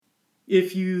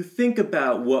If you think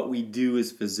about what we do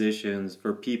as physicians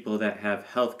for people that have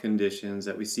health conditions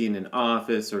that we see in an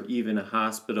office or even a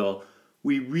hospital,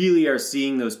 we really are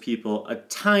seeing those people a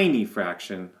tiny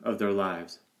fraction of their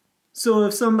lives. So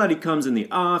if somebody comes in the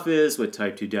office with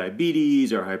type 2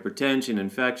 diabetes or hypertension,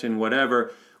 infection,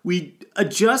 whatever, we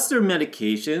adjust their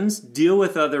medications, deal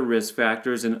with other risk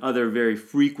factors and other very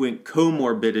frequent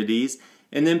comorbidities,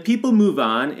 and then people move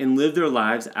on and live their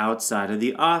lives outside of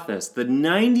the office. The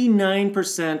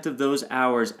 99% of those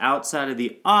hours outside of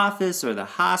the office or the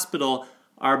hospital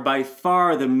are by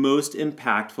far the most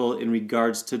impactful in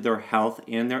regards to their health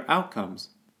and their outcomes.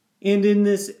 And in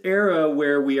this era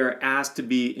where we are asked to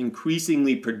be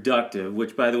increasingly productive,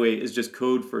 which by the way is just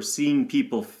code for seeing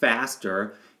people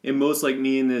faster, and most like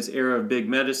me in this era of big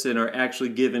medicine are actually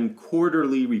given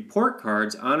quarterly report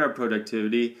cards on our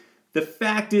productivity, the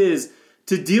fact is,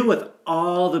 to deal with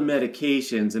all the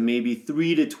medications and maybe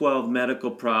 3 to 12 medical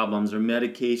problems or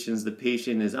medications the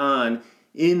patient is on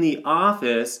in the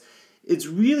office, it's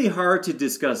really hard to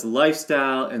discuss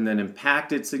lifestyle and then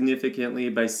impact it significantly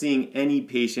by seeing any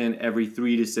patient every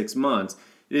 3 to 6 months.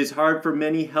 It is hard for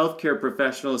many healthcare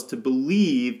professionals to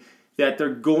believe that they're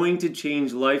going to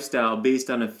change lifestyle based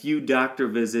on a few doctor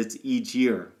visits each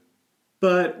year.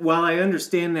 But while I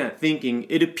understand that thinking,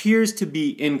 it appears to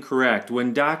be incorrect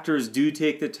when doctors do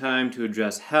take the time to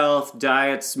address health,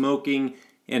 diet, smoking,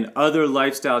 and other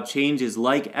lifestyle changes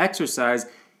like exercise.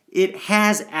 It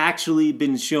has actually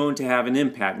been shown to have an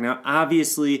impact. Now,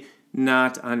 obviously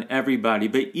not on everybody,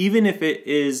 but even if it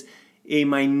is a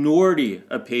minority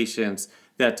of patients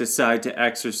that decide to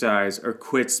exercise or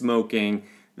quit smoking,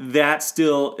 that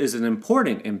still is an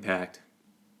important impact.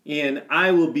 And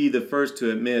I will be the first to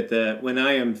admit that when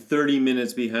I am 30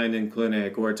 minutes behind in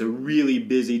clinic or it's a really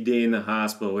busy day in the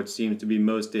hospital, which seems to be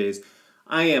most days,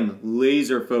 I am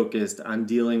laser focused on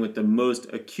dealing with the most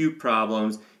acute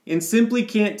problems and simply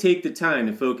can't take the time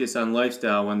to focus on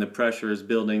lifestyle when the pressure is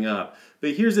building up.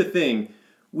 But here's the thing,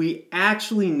 we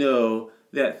actually know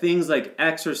that things like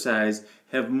exercise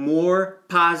have more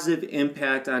positive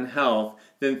impact on health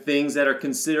than things that are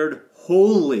considered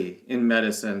holy in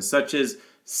medicine, such as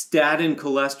statin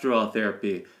cholesterol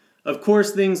therapy. Of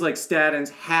course, things like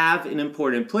statins have an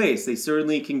important place. They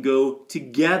certainly can go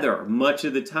together much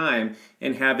of the time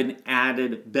and have an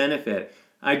added benefit.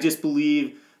 I just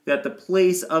believe that the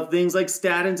place of things like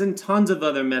statins and tons of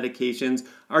other medications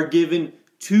are given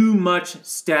too much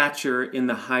stature in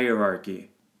the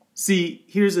hierarchy. See,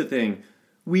 here's the thing.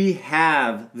 We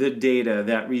have the data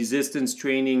that resistance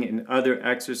training and other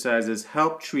exercises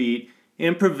help treat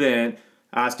and prevent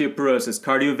osteoporosis,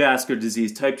 cardiovascular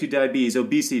disease, type 2 diabetes,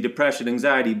 obesity, depression,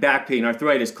 anxiety, back pain,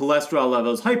 arthritis, cholesterol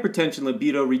levels, hypertension,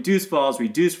 libido, reduce falls,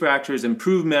 reduce fractures,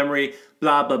 improve memory,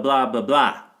 blah, blah, blah, blah,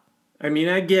 blah. I mean,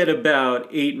 I get about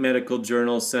 8 medical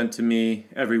journals sent to me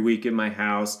every week at my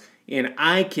house, and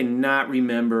I cannot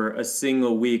remember a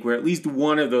single week where at least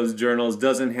one of those journals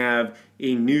doesn't have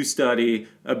a new study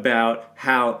about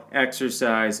how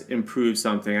exercise improves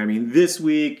something. I mean, this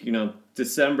week,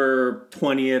 December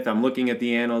 20th, I'm looking at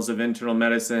the Annals of Internal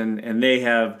Medicine, and they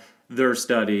have their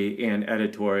study and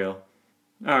editorial.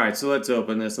 All right, so let's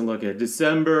open this and look at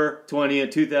December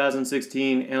 20th,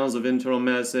 2016, Annals of Internal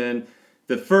Medicine.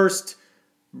 The first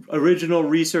original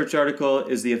research article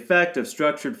is the effect of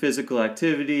structured physical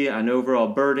activity on overall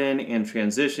burden and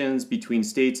transitions between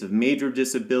states of major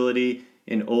disability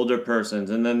in older persons.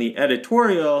 And then the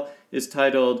editorial is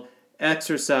titled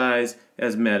Exercise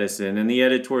as Medicine. And the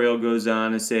editorial goes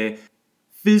on to say,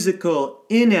 physical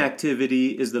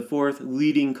inactivity is the 4th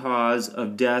leading cause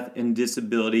of death and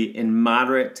disability in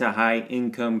moderate to high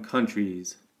income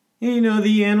countries. And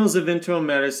the Annals of Internal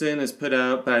Medicine is put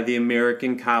out by the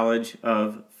American College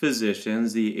of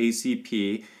Physicians, the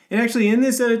ACP. And actually in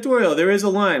this editorial, there is a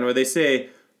line where they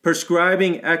say,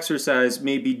 prescribing exercise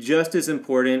may be just as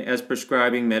important as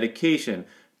prescribing medication,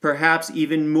 perhaps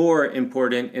even more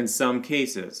important in some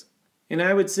cases. And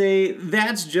I would say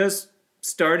that's just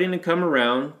starting to come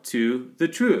around to the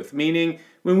truth, meaning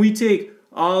when we take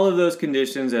all of those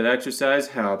conditions that exercise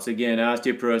helps, again,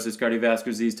 osteoporosis, cardiovascular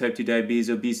disease, type 2 diabetes,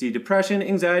 obesity, depression,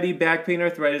 anxiety, back pain,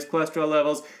 arthritis, cholesterol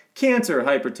levels, cancer,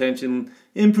 hypertension,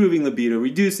 improving libido,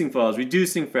 reducing falls,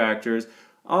 reducing fractures,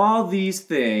 all these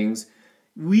things,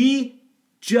 we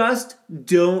just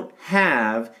don't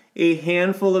have a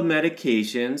handful of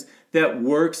medications that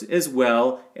works as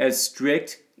well as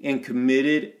strict and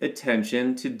committed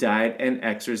attention to diet and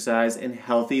exercise and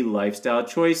healthy lifestyle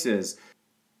choices.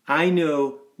 I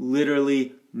know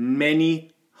literally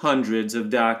many hundreds of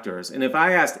doctors, and if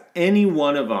I asked any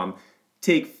one of them,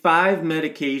 take 5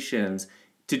 medications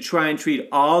to try and treat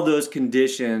all those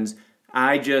conditions,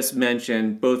 I just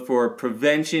mentioned, both for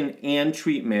prevention and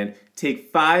treatment,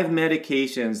 take 5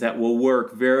 medications that will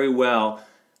work very well.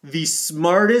 The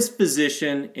smartest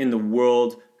physician in the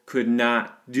world could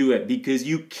not do it because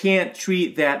you can't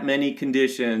treat that many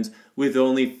conditions with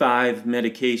only 5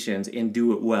 medications and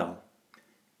do it well.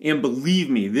 And believe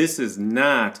me, this is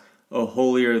not a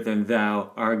holier than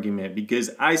thou argument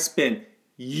because I spent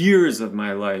years of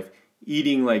my life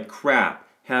eating like crap,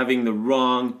 having the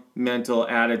wrong mental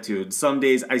attitude. Some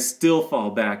days I still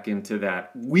fall back into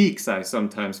that. Weeks I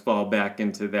sometimes fall back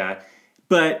into that.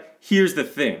 But here's the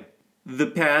thing. The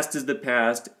past is the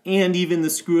past, and even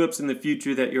the screw-ups in the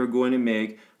future that you're going to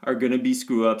make are going to be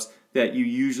screw-ups that you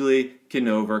usually can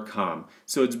overcome.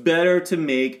 So it's better to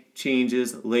make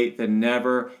changes late than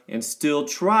never and still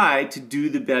try to do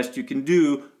the best you can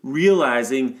do,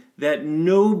 realizing that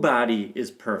nobody is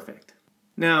perfect.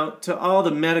 Now, to all the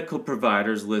medical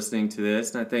providers listening to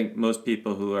this, and I think most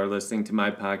people who are listening to my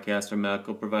podcast are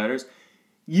medical providers,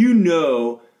 you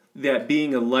know that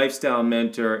being a lifestyle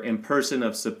mentor and person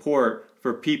of support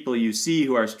for people you see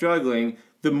who are struggling,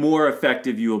 the more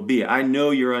effective you will be. I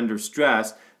know you're under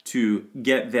stress to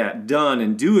get that done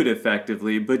and do it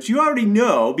effectively, but you already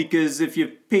know, because if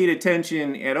you've paid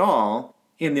attention at all,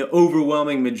 and the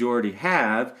overwhelming majority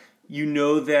have, you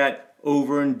know that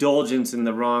overindulgence in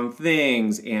the wrong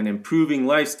things and improving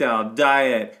lifestyle,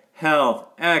 diet, health,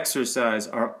 exercise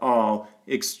are all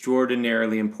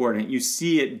extraordinarily important. You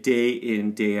see it day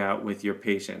in, day out with your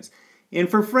patients. And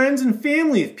for friends and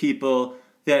family of people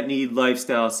that need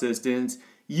lifestyle assistance,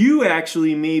 you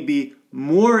actually may be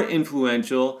more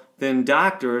influential than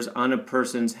doctors on a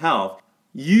person's health.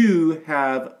 You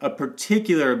have a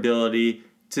particular ability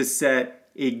to set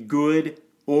a good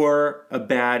or a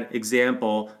bad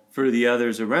example for the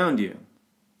others around you.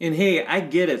 And hey, I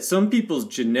get it. Some people's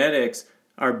genetics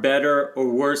are better or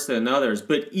worse than others.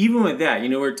 But even with that,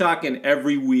 we're talking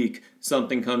every week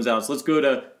something comes out. So let's go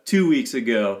to 2 weeks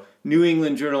ago, New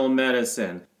England Journal of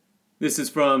Medicine. This is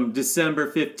from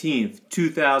December 15th,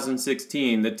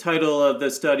 2016. The title of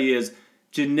the study is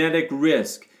Genetic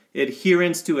Risk,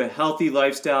 Adherence to a Healthy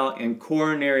Lifestyle and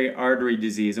Coronary Artery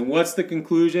Disease. And what's the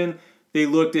conclusion? They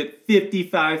looked at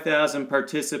 55,000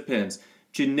 participants.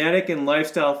 Genetic and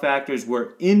lifestyle factors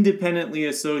were independently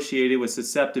associated with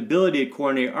susceptibility to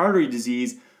coronary artery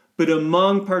disease, but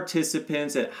among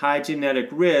participants at high genetic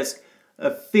risk,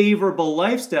 a favorable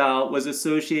lifestyle was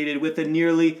associated with a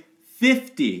nearly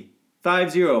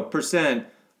 50%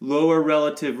 lower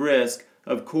relative risk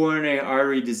of coronary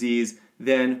artery disease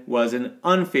than was an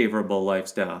unfavorable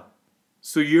lifestyle.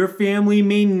 So your family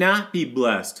may not be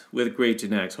blessed with great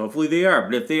genetics. Hopefully they are,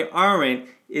 but if they aren't,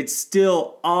 it's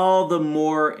still all the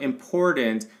more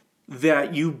important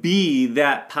that you be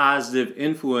that positive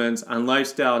influence on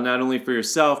lifestyle, not only for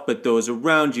yourself, but those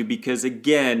around you. Because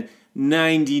again,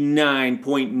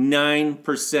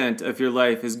 99.9% of your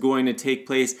life is going to take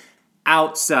place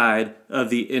outside of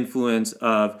the influence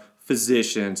of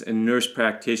physicians and nurse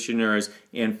practitioners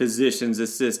and physician's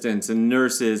assistants and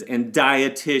nurses and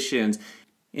dietitians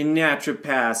and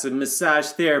naturopaths and massage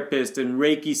therapists and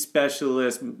Reiki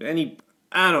specialists,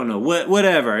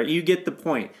 whatever. You get the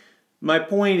point. My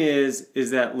point is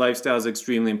that lifestyle is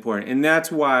extremely important. And that's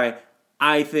why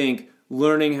I think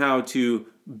learning how to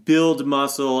build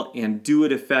muscle and do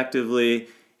it effectively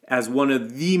as one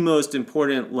of the most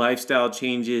important lifestyle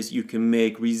changes you can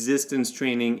make. Resistance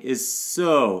training is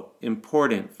so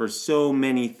important for so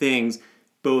many things,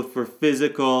 both for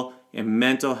physical and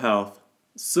mental health.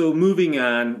 So moving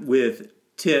on with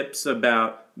tips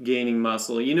about gaining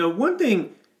muscle. One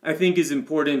thing I think is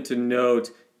important to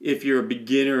note if you're a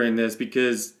beginner in this,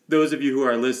 because those of you who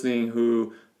are listening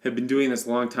who have been doing this a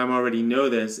long time already know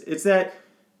this, it's that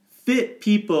fit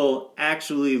people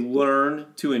actually learn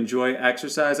to enjoy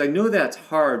exercise. I know that's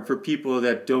hard for people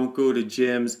that don't go to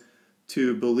gyms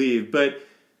to believe, but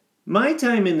my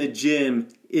time in the gym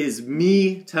is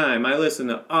me time. I listen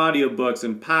to audiobooks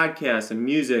and podcasts and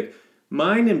music.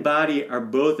 Mind and body are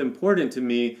both important to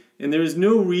me, and there's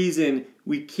no reason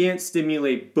we can't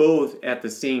stimulate both at the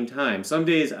same time. Some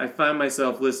days I find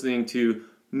myself listening to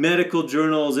medical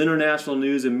journals, international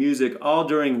news, and music all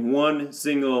during one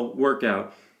single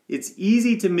workout. It's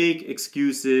easy to make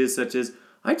excuses such as,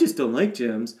 I just don't like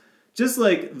gyms. Just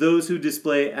like those who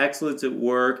display excellence at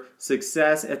work,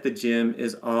 success at the gym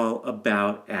is all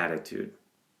about attitude.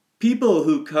 People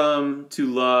who come to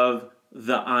love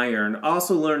the iron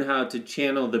also learn how to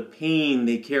channel the pain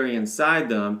they carry inside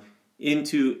them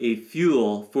into a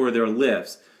fuel for their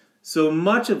lifts. So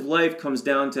much of life comes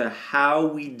down to how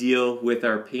we deal with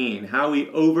our pain, how we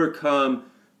overcome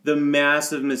the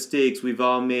massive mistakes we've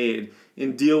all made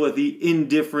and deal with the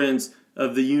indifference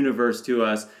of the universe to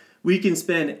us. We can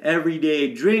spend every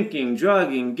day drinking,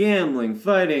 drugging, gambling,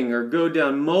 fighting, or go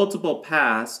down multiple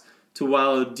paths to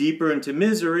wallow deeper into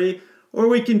misery, or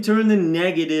we can turn the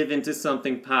negative into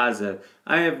something positive.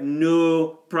 I have no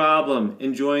problem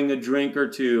enjoying a drink or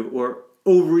two or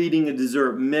overeating a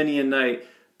dessert many a night,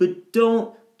 but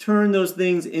don't turn those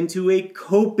things into a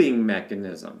coping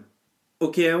mechanism.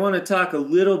 Okay, I want to talk a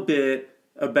little bit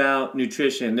about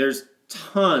nutrition. There's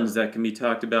tons that can be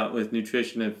talked about with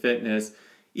nutrition and fitness.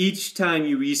 Each time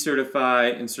you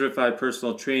recertify and certify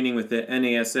personal training with the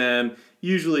NASM,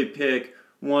 usually pick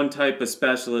one type of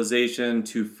specialization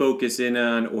to focus in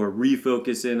on or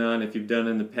refocus in on if you've done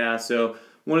in the past. So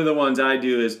one of the ones I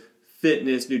do is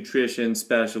fitness nutrition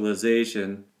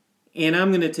specialization. And I'm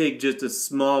going to take just a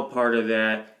small part of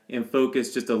that and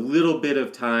focus just a little bit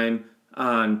of time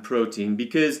on protein,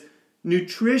 because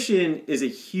nutrition is a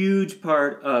huge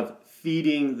part of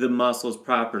feeding the muscles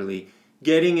properly.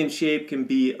 Getting in shape can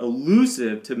be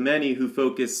elusive to many who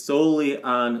focus solely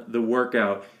on the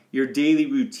workout. Your daily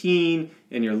routine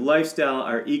and your lifestyle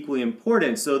are equally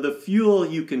important, so the fuel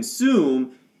you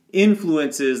consume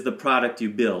influences the product you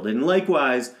build. And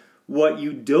likewise, what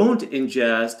you don't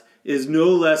ingest is no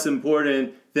less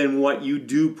important than what you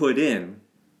do put in.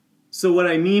 So what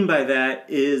I mean by that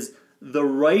is the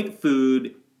right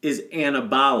food is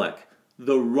anabolic.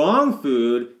 The wrong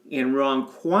food in wrong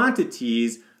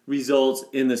quantities results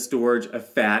in the storage of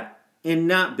fat and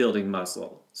not building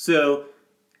muscle. So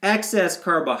excess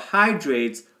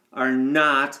carbohydrates are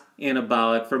not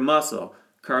anabolic for muscle.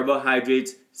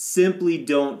 Carbohydrates simply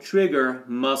don't trigger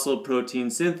muscle protein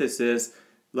synthesis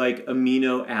like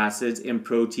amino acids and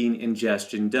protein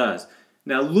ingestion does.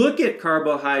 Now look at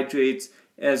carbohydrates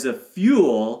as a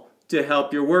fuel to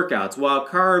help your workouts. While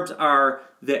carbs are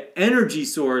the energy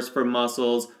source for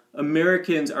muscles,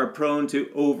 Americans are prone to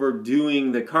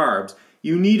overdoing the carbs.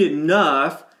 You need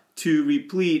enough to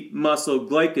replete muscle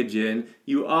glycogen.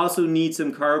 You also need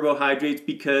some carbohydrates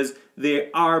because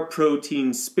they are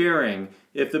protein sparing.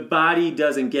 If the body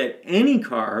doesn't get any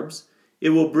carbs, it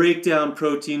will break down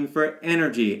protein for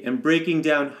energy, and breaking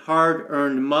down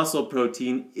hard-earned muscle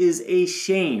protein is a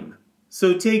shame.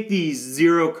 So take these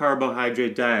zero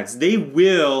carbohydrate diets. They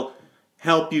will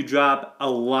help you drop a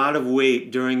lot of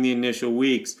weight during the initial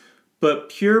weeks, but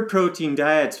pure protein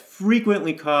diets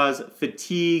frequently cause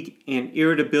fatigue and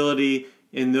irritability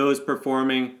in those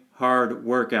performing hard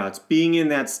workouts. Being in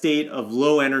that state of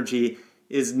low energy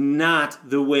is not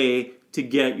the way to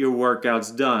get your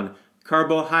workouts done.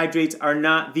 Carbohydrates are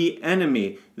not the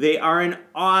enemy. They are an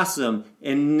awesome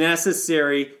and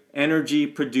necessary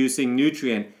energy-producing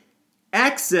nutrient.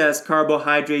 Excess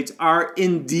carbohydrates are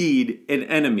indeed an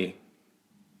enemy.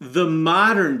 The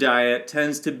modern diet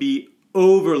tends to be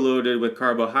overloaded with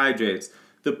carbohydrates.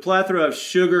 The plethora of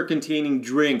sugar-containing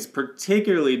drinks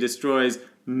particularly destroys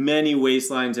many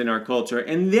waistlines in our culture,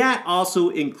 and that also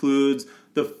includes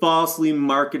the falsely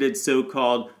marketed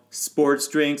so-called sports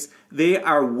drinks. They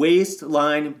are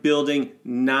waistline building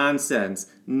nonsense,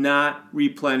 not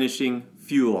replenishing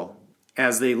fuel,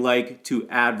 as they like to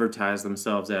advertise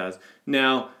themselves as.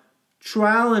 Now,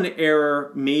 trial and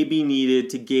error may be needed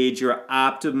to gauge your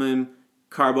optimum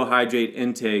carbohydrate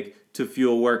intake to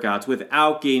fuel workouts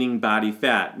without gaining body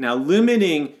fat. Now,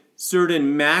 limiting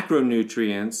certain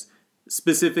macronutrients,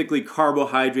 specifically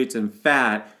carbohydrates and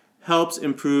fat, helps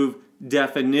improve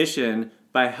definition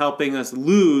by helping us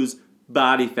lose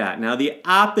body fat. Now, the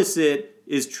opposite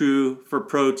is true for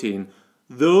protein.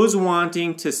 Those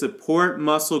wanting to support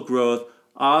muscle growth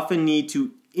often need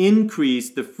to increase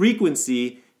the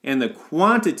frequency and the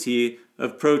quantity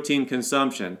of protein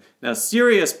consumption. Now,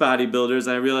 serious bodybuilders,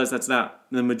 I realize that's not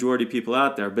the majority of people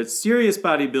out there, but serious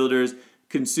bodybuilders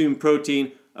consume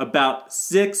protein about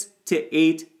 6 to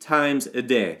 8 times a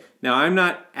day. Now, I'm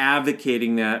not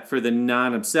advocating that for the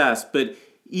non-obsessed, but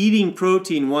eating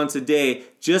protein once a day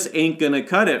just ain't gonna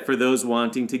cut it for those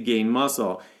wanting to gain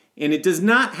muscle. And it does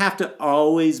not have to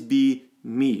always be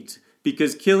meat,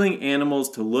 because killing animals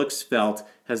to look svelte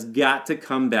has got to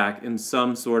come back in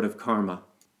some sort of karma.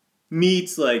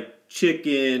 Meats like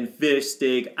chicken, fish,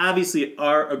 steak obviously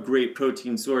are a great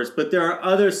protein source, but there are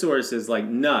other sources like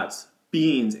nuts,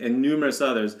 beans, and numerous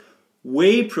others.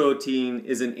 Whey protein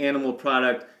is an animal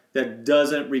product that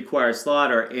doesn't require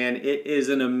slaughter, and it is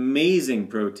an amazing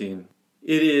protein.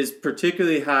 It is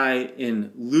particularly high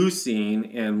in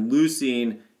leucine, and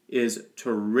leucine is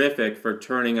terrific for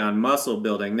turning on muscle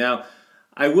building. Now,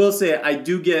 I will say I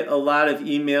do get a lot of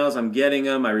emails. I'm getting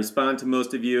them. I respond to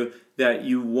most of you that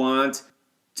you want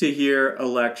to hear a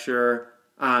lecture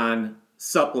on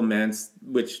supplements,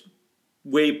 which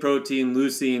whey protein,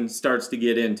 leucine starts to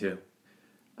get into.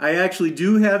 I actually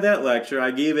do have that lecture.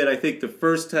 I gave it, I think, the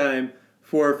first time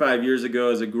 4 or 5 years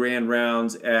ago as a grand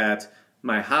rounds at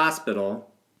my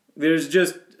hospital. There's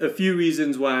just a few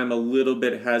reasons why I'm a little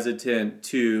bit hesitant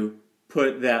to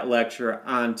put that lecture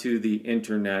onto the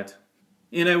internet.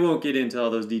 And I won't get into all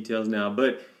those details now,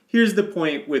 but here's the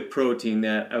point with protein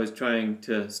that I was trying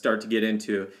to start to get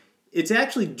into. It's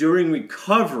actually during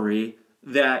recovery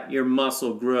that your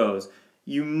muscle grows.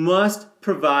 You must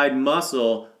provide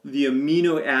muscle the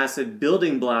amino acid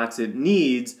building blocks it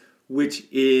needs, which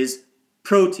is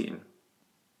protein.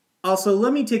 Also,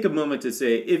 let me take a moment to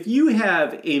say, if you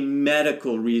have a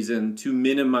medical reason to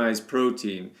minimize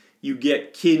protein, you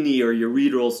get kidney or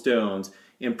ureteral stones,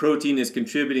 and protein is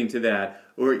contributing to that,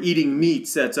 or eating meat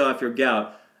sets off your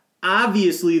gout,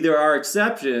 obviously there are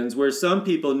exceptions where some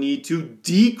people need to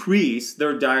decrease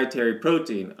their dietary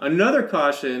protein. Another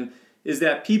caution is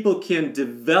that people can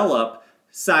develop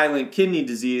silent kidney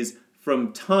disease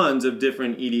from tons of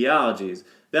different etiologies.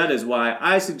 That is why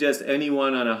I suggest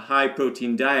anyone on a high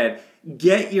protein diet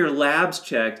get your labs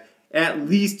checked at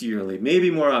least yearly, maybe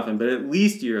more often, but at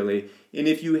least yearly. And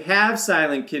if you have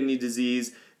silent kidney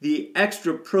disease, the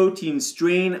extra protein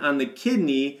strain on the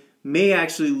kidney may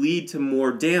actually lead to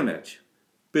more damage.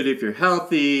 But if you're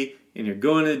healthy and you're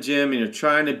going to the gym and you're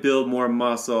trying to build more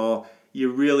muscle,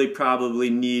 you really probably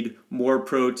need more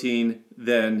protein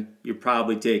than you're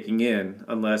probably taking in,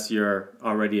 unless you're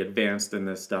already advanced in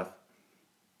this stuff.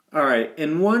 All right,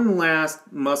 and one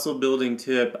last muscle building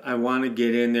tip I want to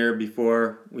get in there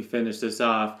before we finish this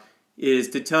off is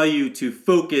to tell you to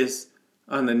focus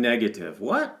on the negative.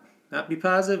 What? Not be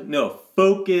positive? No,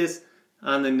 focus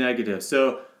on the negative.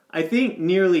 So I think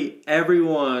nearly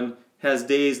everyone has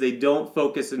days they don't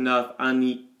focus enough on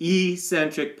the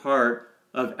eccentric part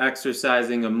of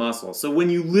exercising a muscle. So when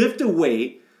you lift a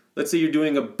weight, let's say you're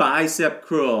doing a bicep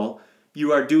curl,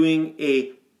 you are doing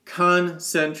a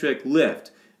concentric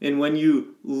lift. And when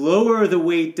you lower the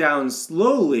weight down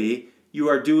slowly, you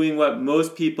are doing what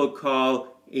most people call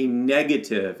a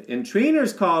negative. And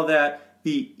trainers call that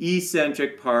the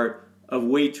eccentric part of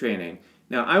weight training.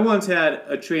 Now, I once had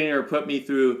a trainer put me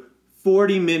through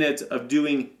 40 minutes of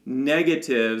doing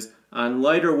negatives on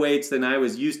lighter weights than I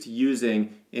was used to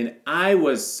using, and I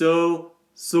was so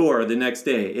sore the next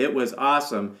day. It was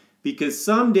awesome, because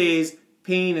some days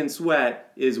pain and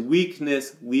sweat is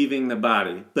weakness leaving the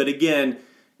body. But again,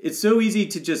 it's so easy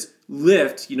to just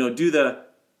lift, do the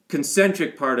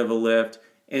concentric part of a lift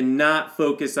and not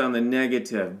focus on the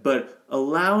negative. But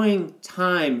allowing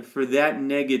time for that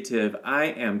negative, I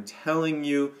am telling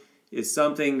you, is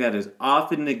something that is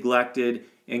often neglected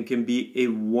and can be a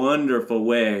wonderful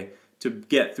way to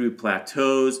get through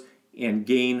plateaus and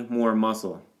gain more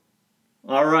muscle.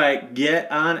 All right,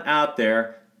 get on out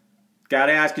there. Got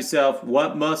to ask yourself,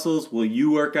 what muscles will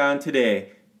you work on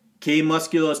today? ¿Qué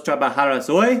músculos trabajarás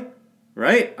hoy?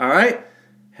 Right? All right.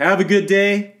 Have a good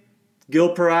day.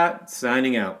 Gil Parat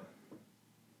signing out.